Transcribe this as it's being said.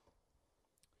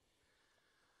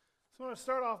So I want to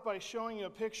start off by showing you a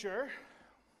picture.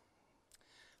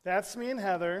 That's me and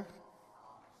Heather.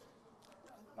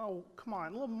 Oh, come on,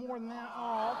 a little more than that.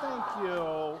 Oh, thank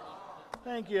you.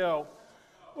 Thank you.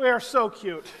 We are so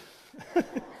cute.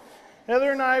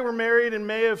 Heather and I were married in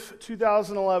May of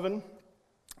 2011,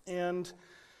 and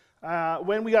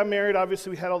when we got married,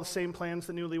 obviously we had all the same plans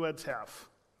that newlyweds have.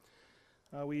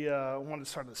 We wanted to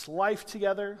start this life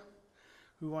together.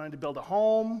 We wanted to build a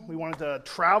home. We wanted to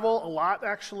travel a lot,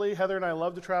 actually. Heather and I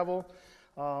love to travel,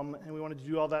 and we wanted to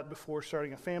do all that before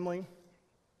starting a family.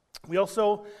 We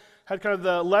also had kind of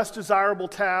the less desirable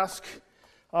task,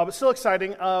 but still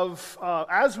exciting, of,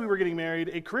 as we were getting married,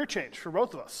 a career change for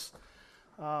both of us.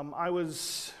 I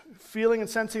was feeling and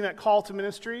sensing that call to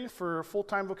ministry for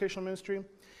full-time vocational ministry,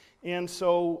 and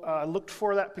so I looked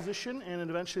for that position, and it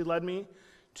eventually led me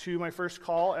to my first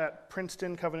call at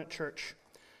Princeton Covenant Church,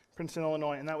 Princeton,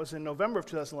 Illinois, and that was in November of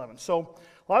 2011. So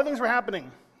a lot of things were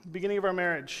happening at the beginning of our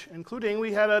marriage, including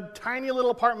we had a tiny little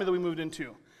apartment that we moved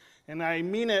into, and I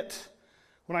mean it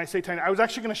when I say tiny. I was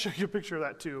actually going to show you a picture of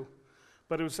that too,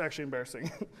 but it was actually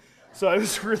embarrassing. So it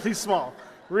was really small,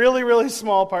 really, really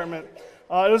small apartment.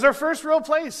 It was our first real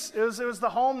place. It was the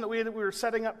home that we were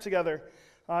setting up together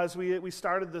as we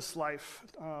started this life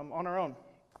on our own.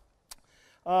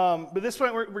 But at this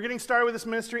point, we're getting started with this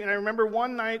ministry, and I remember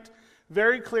one night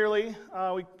very clearly.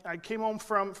 I came home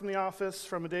from the office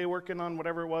from a day working on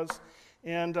whatever it was,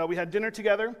 and we had dinner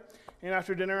together. And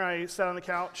after dinner, I sat on the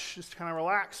couch just to kind of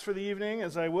relax for the evening,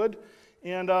 as I would.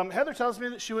 And Heather tells me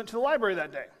that she went to the library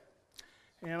that day.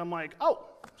 And I'm like, oh,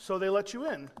 so they let you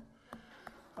in.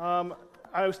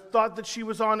 I thought that she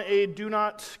was on a do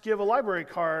not give a library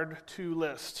card to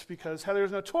list, because Heather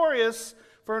is notorious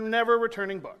for never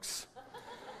returning books.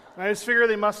 And I just figure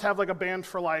they must have like a banned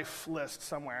for life list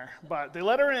somewhere. But they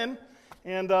let her in,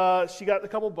 and she got a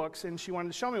couple books, and she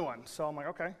wanted to show me one. So I'm like,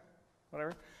 okay,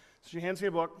 whatever. So she hands me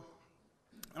a book.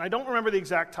 And I don't remember the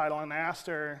exact title, and I asked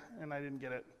her, and I didn't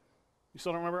get it. You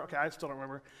still don't remember? Okay, I still don't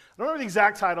remember. I don't remember the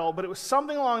exact title, but it was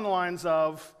something along the lines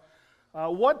of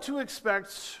what to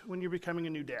expect when you're becoming a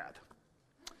new dad.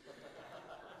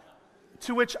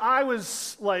 To which I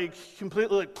was like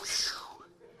completely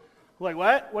like,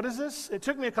 what? What is this? It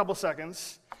took me a couple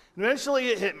seconds, and eventually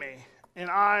it hit me,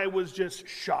 and I was just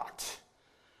shocked.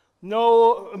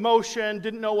 No emotion,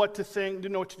 didn't know what to think,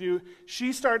 didn't know what to do.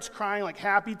 She starts crying like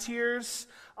happy tears.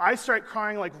 I start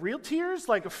crying like real tears,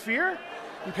 like of fear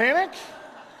and panic.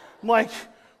 I'm like,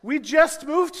 we just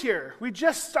moved here. We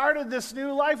just started this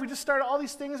new life. We just started all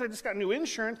these things. I just got new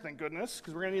insurance, thank goodness,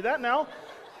 because we're going to need that now.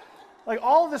 Like,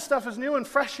 all of this stuff is new and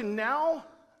fresh, and now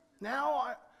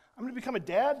I'm going to become a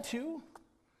dad too?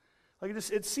 Like,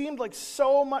 it seemed like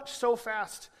so much so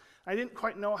fast. I didn't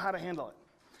quite know how to handle it.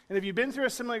 And if you've been through a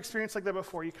similar experience like that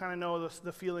before, you kind of know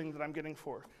the feeling that I'm getting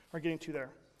to there.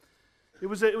 It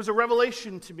was a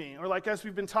revelation to me, or like as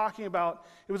we've been talking about,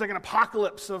 it was like an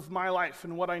apocalypse of my life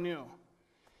and what I knew.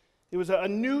 It was a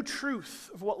new truth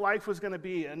of what life was going to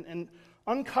be, and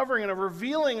uncovering and a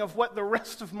revealing of what the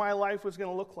rest of my life was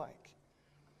going to look like.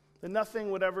 That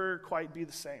nothing would ever quite be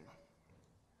the same.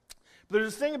 But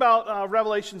there's this thing about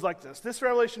revelations like this. This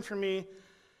revelation for me,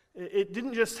 it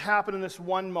didn't just happen in this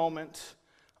one moment.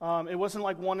 It wasn't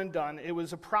like one and done. It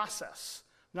was a process.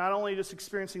 Not only just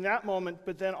experiencing that moment,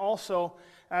 but then also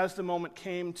as the moment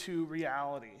came to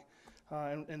reality.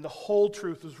 And the whole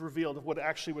truth was revealed of what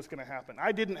actually was going to happen.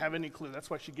 I didn't have any clue. That's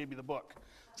why she gave me the book.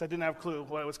 So I didn't have a clue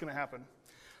what was going to happen.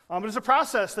 But it's a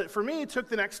process that for me took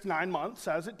the next 9 months,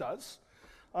 as it does,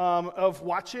 of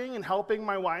watching and helping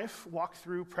my wife walk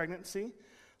through pregnancy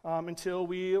until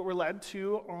we were led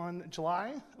to, on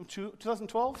July of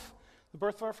 2012, the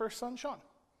birth of our first son, Sean,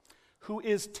 who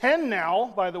is 10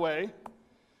 now, by the way,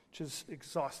 which is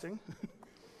exhausting.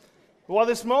 But while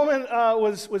this moment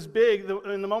was big,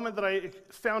 in the moment that I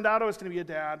found out I was going to be a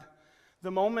dad,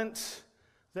 the moment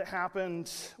that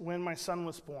happened when my son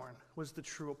was born was the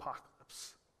true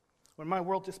apocalypse. When my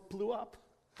world just blew up,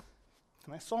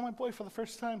 and I saw my boy for the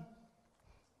first time.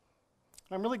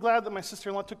 I'm really glad that my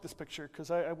sister-in-law took this picture,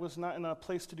 because I was not in a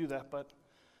place to do that, but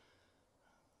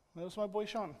that was my boy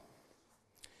Sean.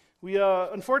 We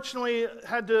unfortunately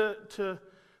had to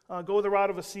go the route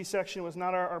of a C-section. It was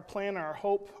not our plan or our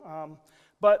hope,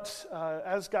 but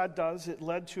as God does, it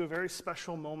led to a very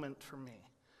special moment for me,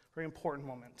 very important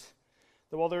moment.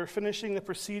 That while they were finishing the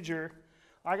procedure,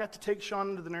 I got to take Sean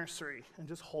into the nursery and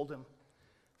just hold him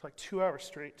for like 2 hours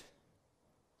straight.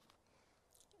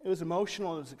 It was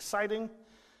emotional, it was exciting,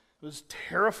 it was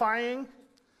terrifying,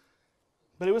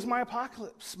 but it was my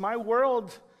apocalypse. My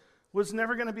world was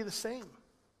never going to be the same.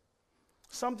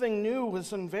 Something new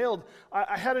was unveiled.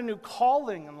 I had a new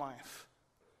calling in life.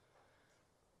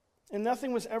 And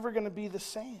nothing was ever going to be the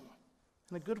same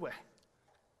in a good way.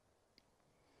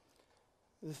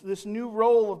 This new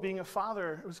role of being a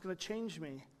father was going to change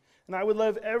me. And I would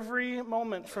live every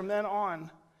moment from then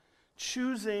on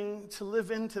choosing to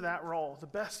live into that role the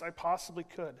best I possibly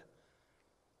could.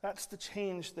 That's the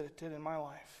change that it did in my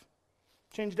life.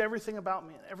 It changed everything about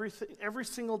me. Every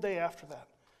single day after that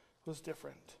was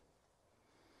different.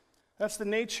 That's the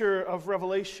nature of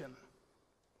revelation.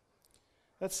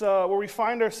 That's where we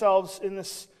find ourselves in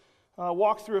this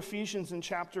walk through Ephesians in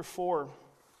chapter 4.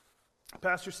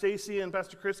 Pastor Stacy and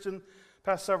Pastor Kristen,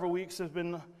 past several weeks, have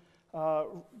been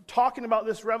talking about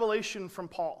this revelation from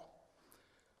Paul.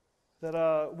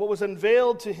 That what was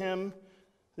unveiled to him,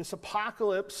 this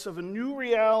apocalypse of a new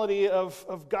reality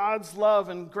of God's love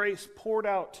and grace poured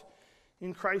out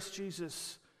in Christ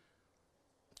Jesus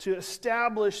to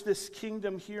establish this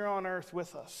kingdom here on earth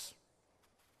with us.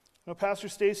 Now, Pastor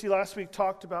Stacy last week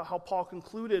talked about how Paul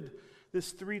concluded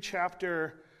this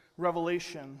 3-chapter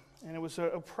revelation, and it was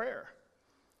a prayer.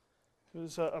 It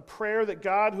was a prayer that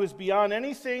God, who is beyond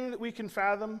anything that we can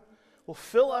fathom, will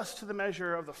fill us to the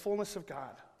measure of the fullness of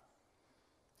God.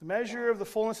 The measure of the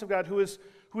fullness of God, who is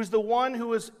the one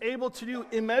who is able to do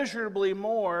immeasurably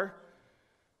more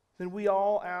than we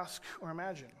all ask or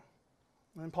imagine.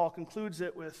 And then Paul concludes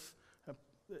it with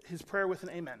his prayer with an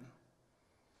amen.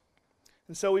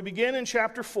 And so we begin in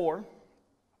chapter 4.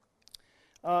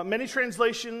 Many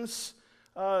translations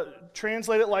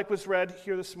translate it like was read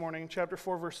here this morning. Chapter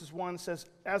 4, verses 1 says,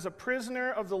 "As a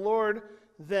prisoner of the Lord,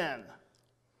 then."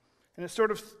 And it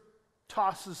sort of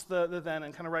tosses the then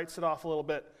and kind of writes it off a little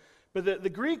bit. But the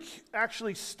Greek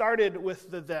actually started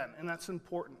with the then, and that's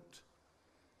important.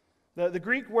 The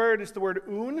Greek word is the word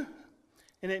un,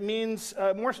 and it means,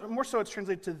 more so it's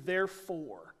translated to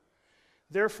therefore.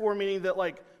 Therefore meaning that,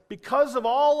 like, because of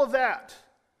all of that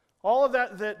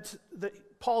that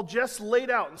Paul just laid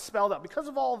out and spelled out, because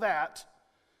of all that,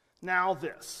 now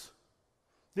this.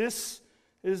 This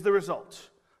is the result.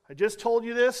 I just told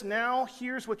you this, now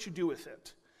here's what you do with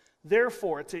it.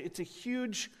 Therefore, it's a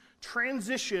huge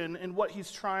transition in what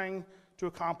he's trying to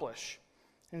accomplish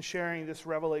in sharing this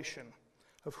revelation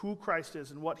of who Christ is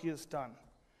and what he has done.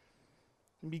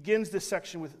 He begins this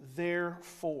section with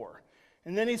therefore.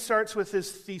 And then he starts with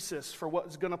his thesis for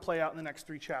what's going to play out in the next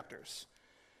 3 chapters.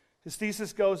 His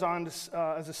thesis goes on to,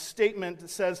 as a statement that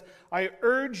says, "I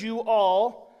urge you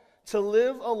all to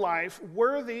live a life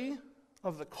worthy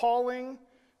of the calling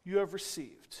you have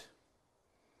received."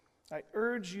 I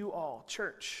urge you all,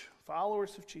 church,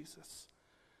 followers of Jesus,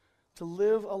 to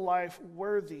live a life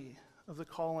worthy of the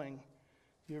calling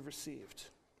you have received.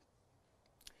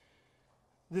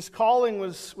 This calling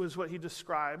was what he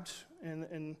described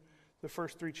in the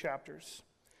first 3 chapters.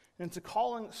 And it's a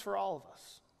calling that's for all of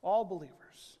us, all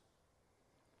believers.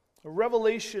 A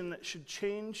revelation that should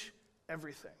change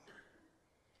everything.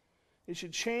 It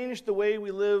should change the way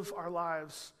we live our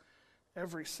lives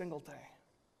every single day.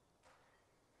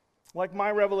 Like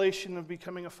my revelation of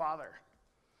becoming a father.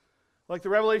 Like the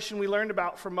revelation we learned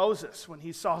about from Moses when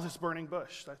he saw this burning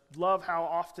bush. I love how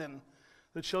often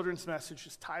the children's message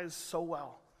just ties so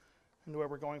well into where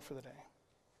we're going for the day.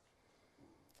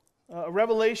 A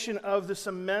revelation of this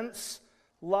immense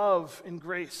love and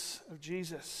grace of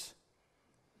Jesus.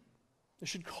 It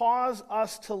should cause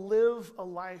us to live a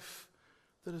life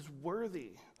that is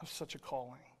worthy of such a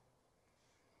calling.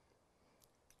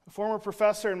 A former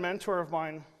professor and mentor of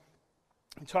mine,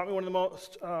 he taught me one of the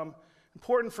most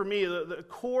important for me, the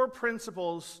core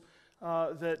principles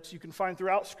that you can find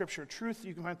throughout Scripture, truth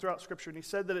you can find throughout Scripture. And he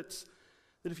said that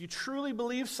if you truly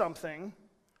believe something,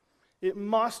 it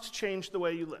must change the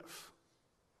way you live.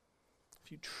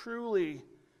 If you truly,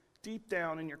 deep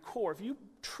down in your core, if you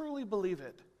truly believe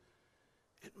it,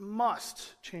 it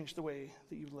must change the way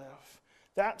that you live.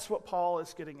 That's what Paul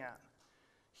is getting at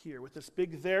here with this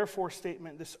big therefore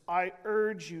statement, this I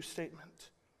urge you statement.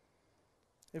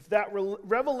 If that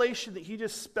revelation that he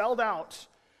just spelled out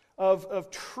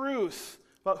of truth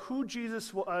about who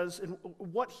Jesus was and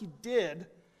what he did,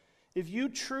 if you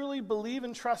truly believe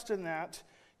and trust in that,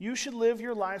 you should live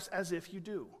your lives as if you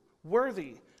do,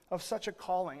 worthy of such a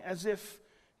calling, as if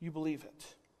you believe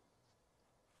it.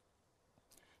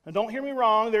 Now, don't hear me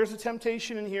wrong. There's a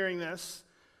temptation in hearing this.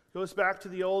 It goes back to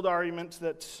the old argument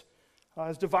that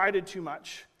has divided too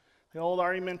much. The old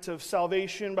argument of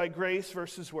salvation by grace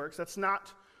versus works. That's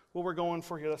not what we're going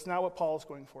for here. That's not what Paul is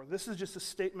going for. This is just a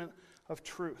statement of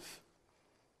truth.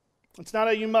 It's not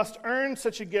a you must earn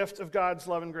such a gift of God's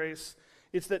love and grace.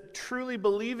 It's that truly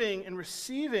believing and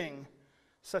receiving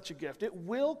such a gift, it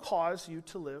will cause you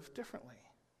to live differently.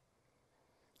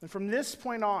 And from this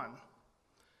point on,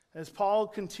 As Paul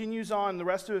continues on the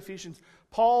rest of Ephesians,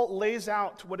 Paul lays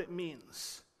out what it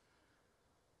means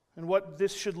and what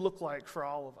this should look like for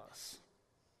all of us.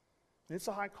 And it's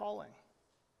a high calling.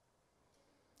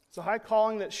 It's a high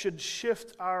calling that should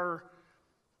shift our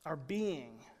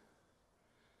being.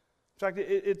 In fact,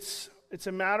 it's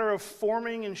a matter of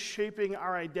forming and shaping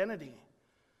our identity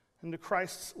into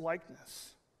Christ's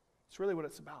likeness. It's really what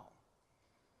it's about.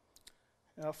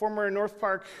 Former North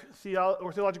Park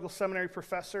Theological Seminary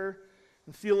professor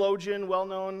and theologian,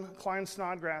 well-known Klyne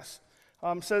Snodgrass,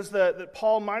 says that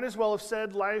Paul might as well have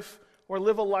said live a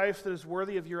life that is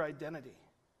worthy of your identity.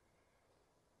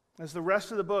 As the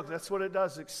rest of the book, that's what it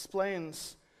does. It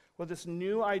explains what this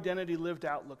new identity lived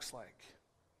out looks like.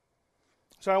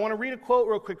 So I want to read a quote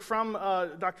real quick from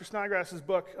Dr. Snodgrass's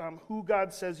book, Who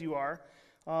God Says You Are.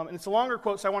 And it's a longer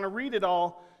quote, so I want to read it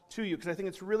all to you because I think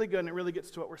it's really good and it really gets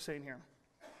to what we're saying here.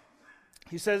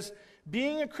 He says,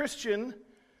 being a Christian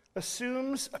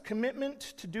assumes a commitment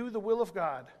to do the will of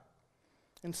God,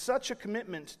 and such a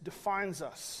commitment defines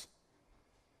us.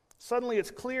 Suddenly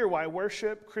it's clear why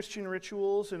worship, Christian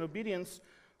rituals, and obedience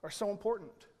are so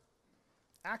important.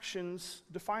 Actions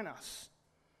define us.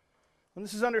 When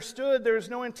this is understood, there is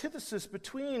no antithesis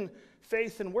between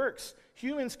faith and works.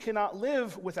 Humans cannot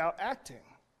live without acting.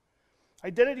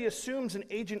 Identity assumes an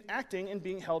agent acting and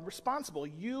being held responsible.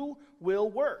 You will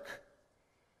work.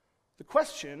 The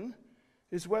question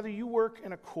is whether you work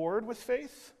in accord with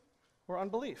faith or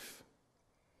unbelief.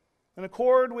 In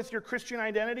accord with your Christian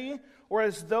identity, or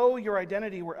as though your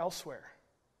identity were elsewhere.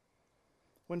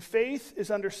 When faith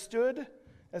is understood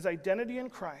as identity in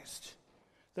Christ,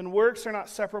 then works are not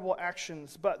separable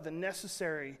actions, but the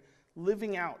necessary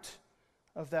living out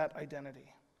of that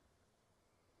identity.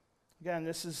 Again,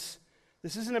 this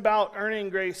isn't about earning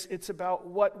grace, it's about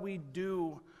what we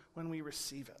do when we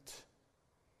receive it.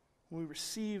 When we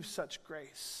receive such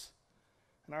grace,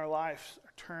 and our lives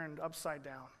are turned upside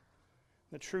down,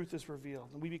 the truth is revealed,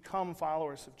 and we become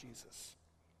followers of Jesus.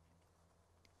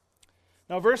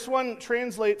 Now, verse 1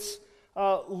 translates,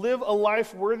 live a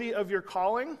life worthy of your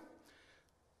calling,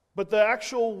 but the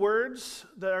actual words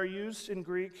that are used in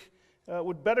Greek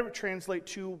would better translate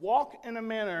to walk in a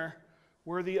manner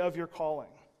worthy of your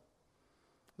calling.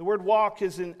 The word walk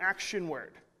is an action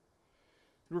word.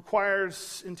 It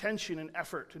requires intention and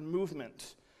effort and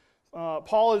movement.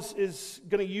 Paul is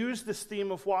going to use this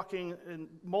theme of walking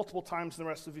multiple times in the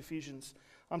rest of Ephesians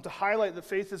to highlight that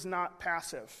faith is not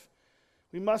passive.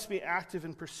 We must be active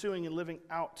in pursuing and living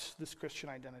out this Christian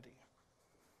identity.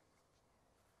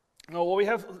 Now, well, we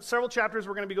have several chapters.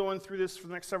 We're going to be going through this for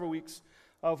the next several weeks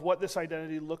of what this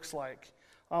identity looks like.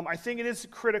 I think it is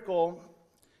critical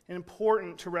and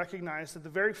important to recognize that the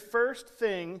very first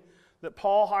thing that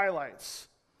Paul highlights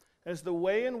as the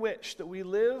way in which that we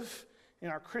live in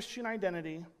our Christian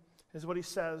identity is what he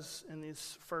says in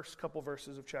these first couple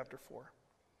verses of chapter 4.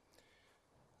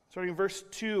 Starting in verse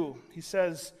 2, he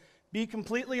says, be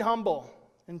completely humble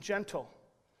and gentle.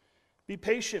 Be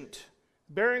patient,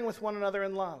 bearing with one another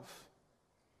in love.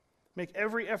 Make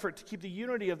every effort to keep the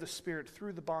unity of the Spirit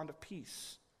through the bond of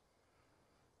peace.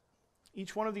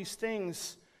 Each one of these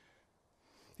things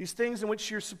in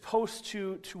which you're supposed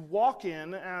to walk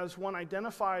in as one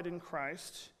identified in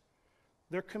Christ,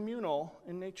 they're communal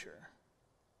in nature.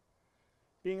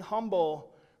 Being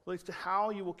humble relates to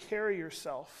how you will carry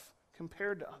yourself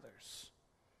compared to others.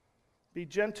 Be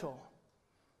gentle,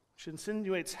 which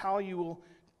insinuates how you will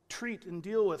treat and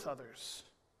deal with others.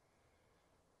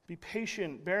 Be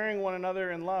patient, bearing one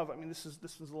another in love. I mean, this is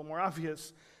a little more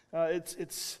obvious.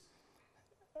 It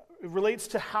relates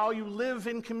to how you live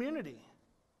in community.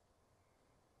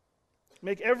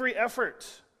 Make every effort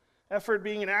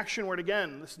being an action word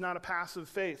again. This is not a passive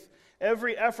faith.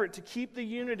 Every effort to keep the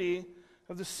unity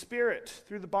of the Spirit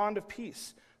through the bond of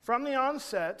peace. From the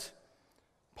onset,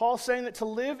 Paul's saying that to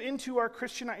live into our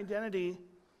Christian identity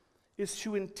is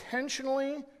to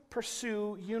intentionally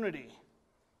pursue unity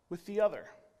with the other.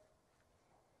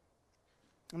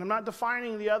 And I'm not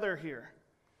defining the other here.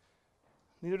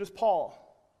 Neither does Paul.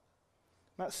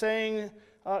 I'm not saying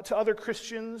to other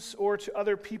Christians or to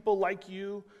other people like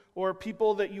you or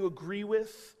people that you agree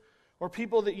with or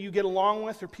people that you get along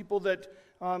with or people that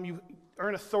you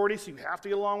earn authority so you have to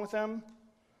get along with them.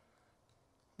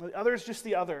 The other is just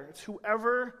the other. It's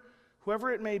whoever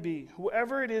it may be,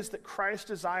 whoever it is that Christ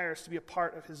desires to be a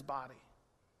part of his body,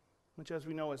 which as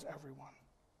we know is everyone.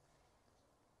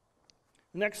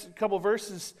 The next couple of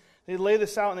verses, they lay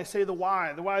this out and they say the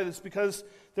why. The why is because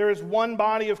there is one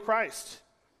body of Christ,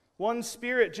 one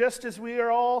Spirit, just as we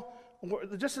all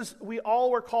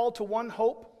were called to one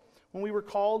hope when we were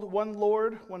called, one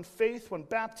Lord, one faith, one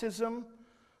baptism,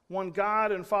 one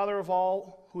God and Father of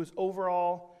all, who is over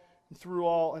all, and through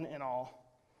all, and in all.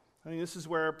 I think this is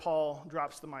where Paul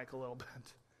drops the mic a little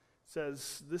bit.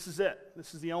 Says, this is it.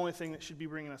 This is the only thing that should be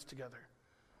bringing us together.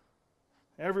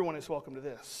 Everyone is welcome to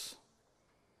this.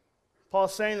 Paul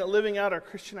is saying that living out our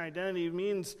Christian identity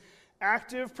means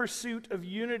active pursuit of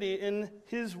unity in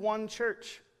his one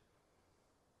church.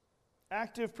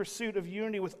 Active pursuit of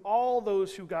unity with all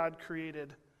those who God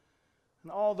created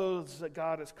and all those that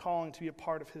God is calling to be a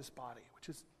part of his body, which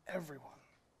is everyone.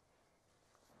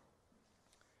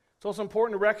 It's also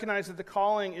important to recognize that the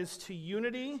calling is to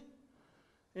unity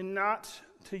and not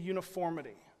to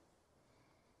uniformity,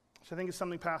 which I think is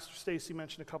something Pastor Stacy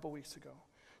mentioned a couple weeks ago.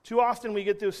 Too often we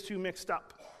get those two mixed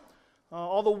up.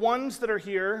 All the ones that are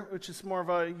here, which is more of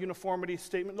a uniformity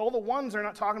statement, all the ones are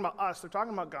not talking about us, they're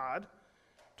talking about God,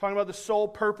 talking about the sole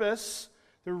purpose,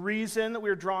 the reason that we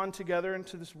are drawn together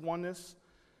into this oneness.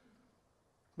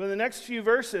 But in the next few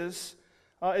verses,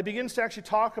 it begins to actually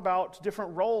talk about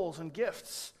different roles and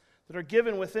gifts that are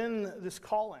given within this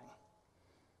calling.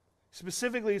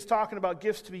 Specifically, he's talking about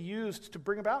gifts to be used to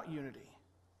bring about unity.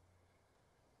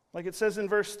 Like it says in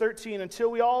verse 13,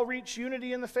 until we all reach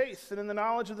unity in the faith and in the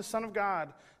knowledge of the Son of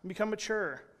God and become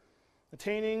mature,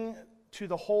 attaining to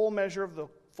the whole measure of the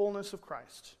fullness of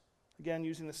Christ. Again,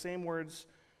 using the same words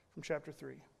from chapter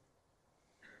 3.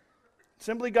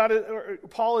 Simply,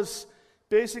 Paul is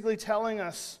basically telling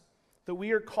us that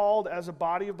we are called as a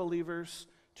body of believers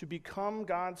to become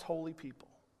God's holy people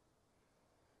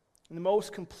in the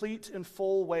most complete and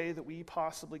full way that we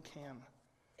possibly can.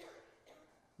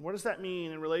 What does that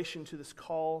mean in relation to this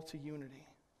call to unity?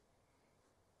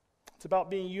 It's about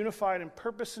being unified in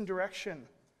purpose and direction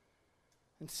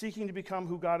and seeking to become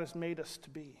who God has made us to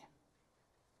be.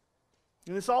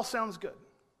 And this all sounds good.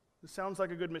 This sounds like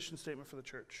a good mission statement for the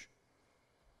church.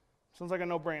 Sounds like a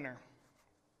no-brainer.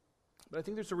 But I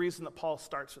think there's a reason that Paul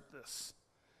starts with this,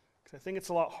 because I think it's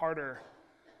a lot harder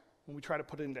when we try to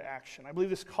put it into action. I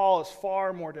believe this call is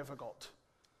far more difficult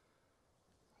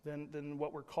than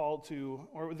what we're called to,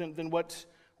 or than what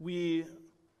we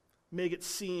make it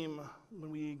seem when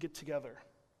we get together.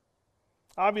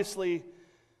 Obviously,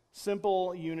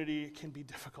 simple unity can be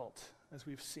difficult, as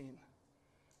we've seen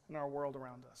in our world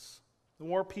around us. The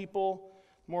more people,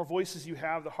 the more voices you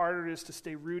have, the harder it is to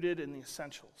stay rooted in the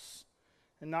essentials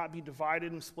and not be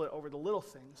divided and split over the little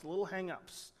things, the little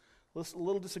hang-ups,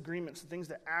 little disagreements, the things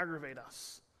that aggravate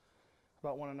us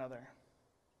about one another.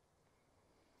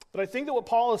 But I think that what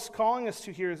Paul is calling us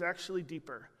to here is actually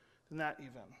deeper than that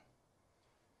even.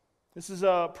 This is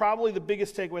probably the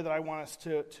biggest takeaway that I want us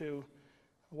to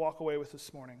walk away with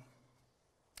this morning.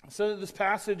 So that this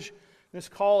passage, this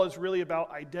call is really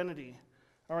about identity,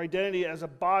 our identity as a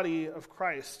body of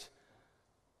Christ.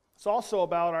 It's also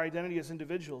about our identity as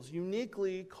individuals,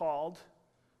 uniquely called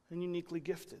and uniquely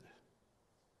gifted.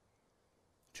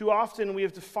 Too often we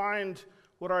have defined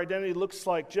what our identity looks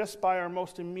like just by our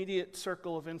most immediate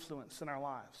circle of influence in our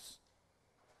lives.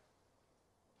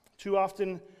 Too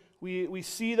often we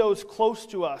see those close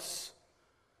to us,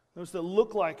 those that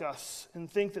look like us, and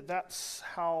think that that's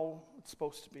how it's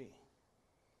supposed to be.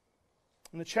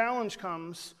 And the challenge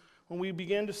comes when we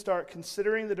begin to start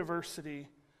considering the diversity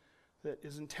that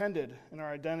is intended in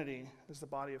our identity as the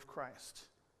body of Christ.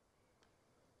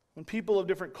 When people of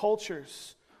different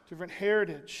cultures, different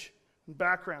heritage and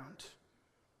background,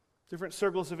 different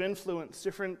circles of influence,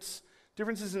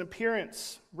 differences in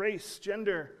appearance, race,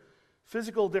 gender,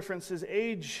 physical differences,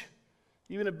 age,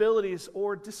 even abilities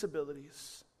or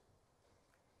disabilities.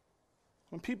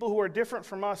 When people who are different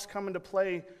from us come into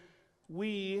play,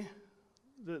 we,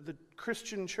 the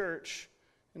Christian church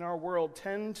in our world,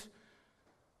 tend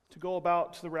to go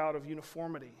about to the route of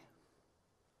uniformity.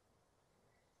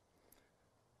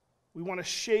 We want to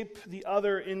shape the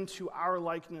other into our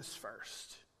likeness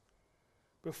first,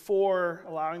 before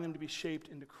allowing them to be shaped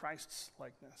into Christ's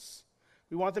likeness.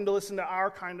 We want them to listen to our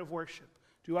kind of worship,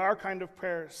 do our kind of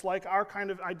prayers, like our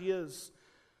kind of ideas,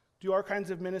 do our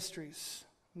kinds of ministries,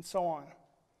 and so on.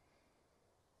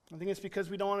 I think it's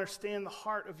because we don't understand the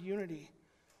heart of unity,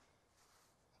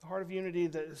 the heart of unity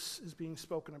that is being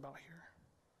spoken about here.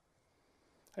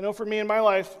 I know for me in my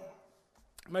life,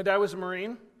 my dad was a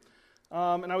Marine,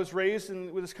 and I was raised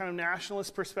with this kind of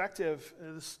nationalist perspective,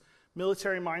 this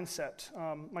military mindset.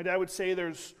 My dad would say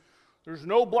there's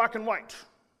no black and white.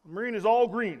 A Marine is all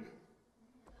green.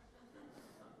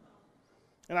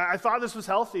 And I thought this was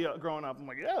healthy growing up. I'm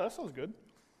like, yeah, that sounds good.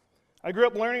 I grew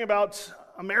up learning about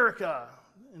America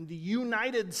and the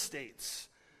United States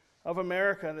of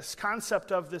America, and this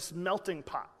concept of this melting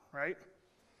pot, right?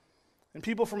 And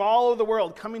people from all over the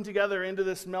world coming together into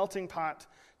this melting pot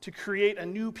to create a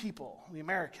new people, the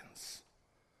Americans.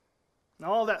 And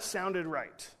all that sounded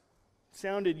right,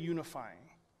 sounded unifying.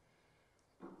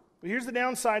 But here's the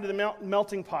downside to the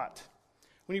melting pot.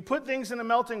 When you put things in a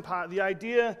melting pot, the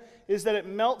idea is that it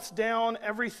melts down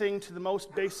everything to the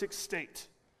most basic state,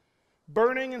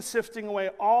 burning and sifting away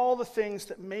all the things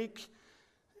that make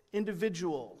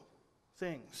individual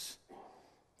things.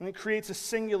 And it creates a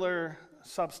singular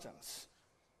substance.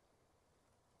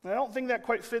 And I don't think that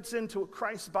quite fits into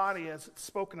Christ's body as it's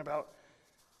spoken about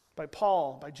by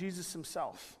Paul, by Jesus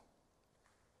himself.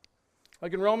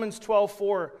 Like in Romans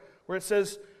 12:4, where it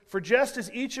says, "For just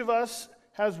as each of us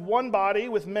has one body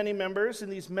with many members,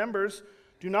 and these members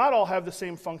do not all have the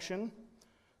same function,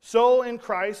 so in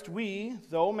Christ we,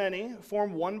 though many,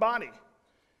 form one body,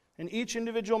 and each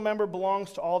individual member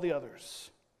belongs to all the others.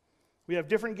 We have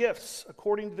different gifts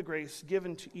according to the grace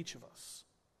given to each of us."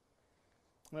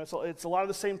 And it's a lot of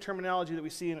the same terminology that we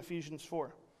see in Ephesians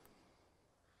 4.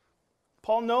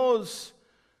 Paul knows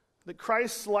that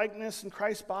Christ's likeness and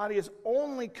Christ's body is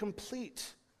only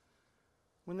complete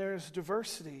when there's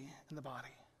diversity in the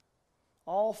body,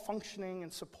 all functioning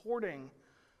and supporting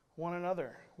one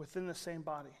another within the same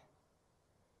body.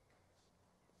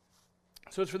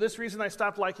 So it's for this reason I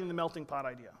stopped liking the melting pot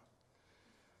idea.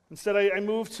 Instead, I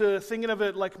moved to thinking of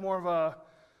it like more of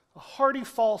a hearty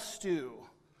fall stew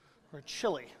or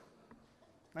chili.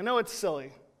 I know it's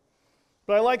silly,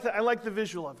 but I like the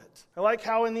visual of it. I like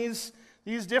how in these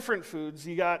different foods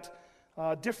you got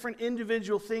different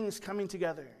individual things coming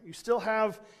together. You still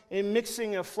have a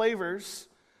mixing of flavors,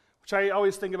 which I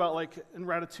always think about like in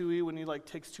Ratatouille when he like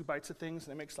takes 2 bites of things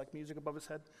and it makes like music above his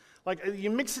head. Like you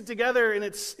mix it together and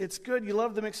it's good. You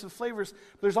love the mix of flavors,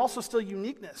 but there's also still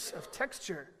uniqueness of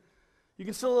texture. You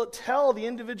can still tell the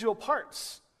individual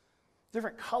parts,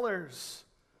 different colors,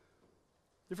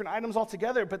 different items all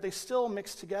together, but they still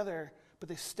mix together, but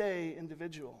they stay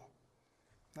individual.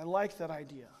 I like that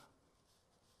idea.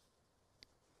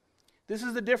 This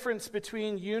is the difference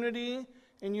between unity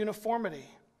and uniformity.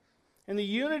 In the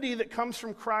unity that comes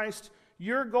from Christ,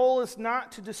 your goal is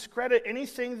not to discredit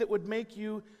anything that would make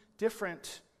you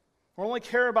different or only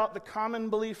care about the common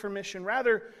belief or mission.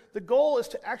 Rather, the goal is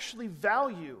to actually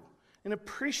value and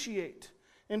appreciate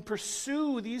and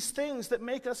pursue these things that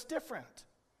make us different,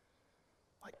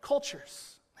 like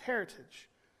cultures, heritage,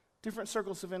 different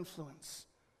circles of influence,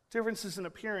 differences in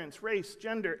appearance, race,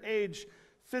 gender, age,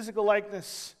 physical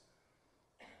likeness,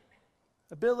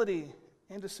 ability,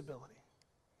 and disability.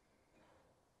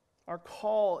 Our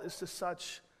call is to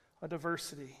such a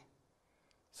diversity,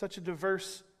 such a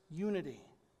diverse unity.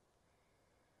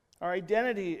 Our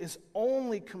identity is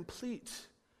only complete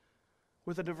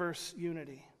with a diverse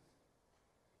unity.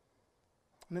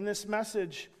 And in this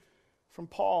message from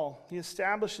Paul, he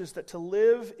establishes that to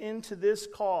live into this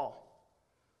call,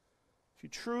 if you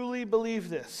truly believe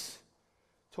this,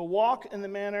 to walk in the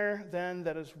manner then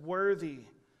that is worthy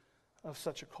of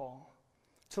such a call,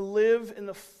 to live in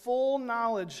the full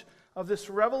knowledge of this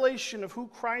revelation of who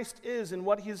Christ is and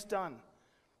what he has done.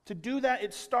 To do that,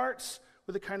 it starts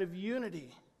with a kind of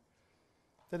unity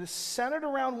that is centered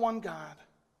around one God,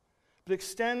 but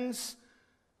extends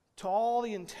to all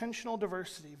the intentional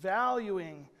diversity,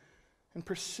 valuing and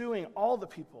pursuing all the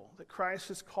people that Christ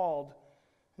has called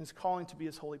and is calling to be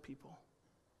his holy people.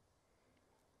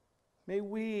 May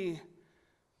we,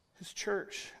 his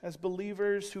church, as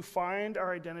believers who find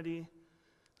our identity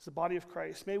as the body of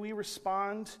Christ, may we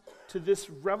respond to this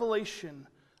revelation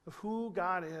of who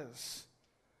God is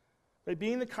by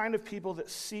being the kind of people that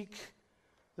seek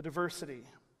the diversity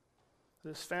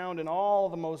that is found in all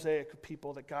the mosaic of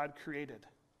people that God created,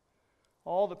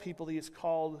 all the people that he has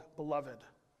called beloved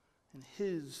in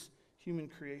his human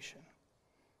creation.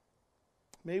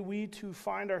 May we too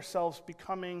find ourselves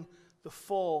becoming the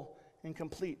full and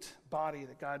complete body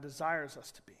that God desires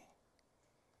us to be.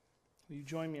 Will you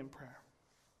join me in prayer?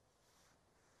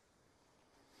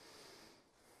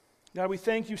 God, we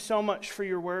thank you so much for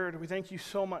your word. We thank you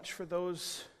so much for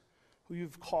those who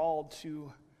you've called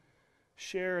to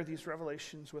share these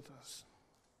revelations with us.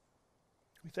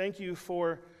 We thank you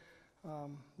for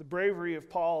the bravery of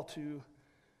Paul to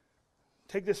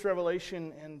take this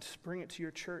revelation and bring it to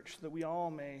your church so that we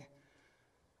all may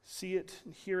see it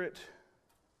and hear it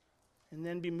and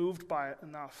then be moved by it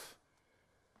enough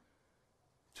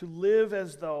to live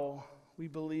as though we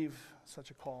believe such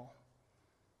a call.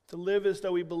 To live as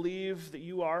though we believe that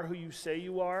you are who you say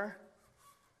you are.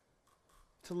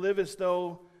 To live as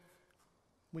though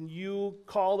when you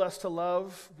called us to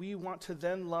love, we want to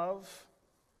then love.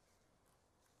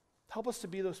 Help us to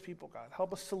be those people, God.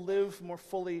 Help us to live more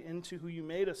fully into who you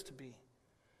made us to be,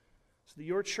 so that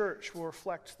your church will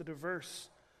reflect the diverse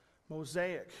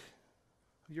mosaic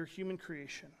of your human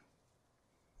creation.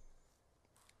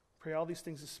 Pray all these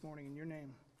things this morning in your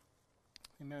name.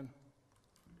 Amen.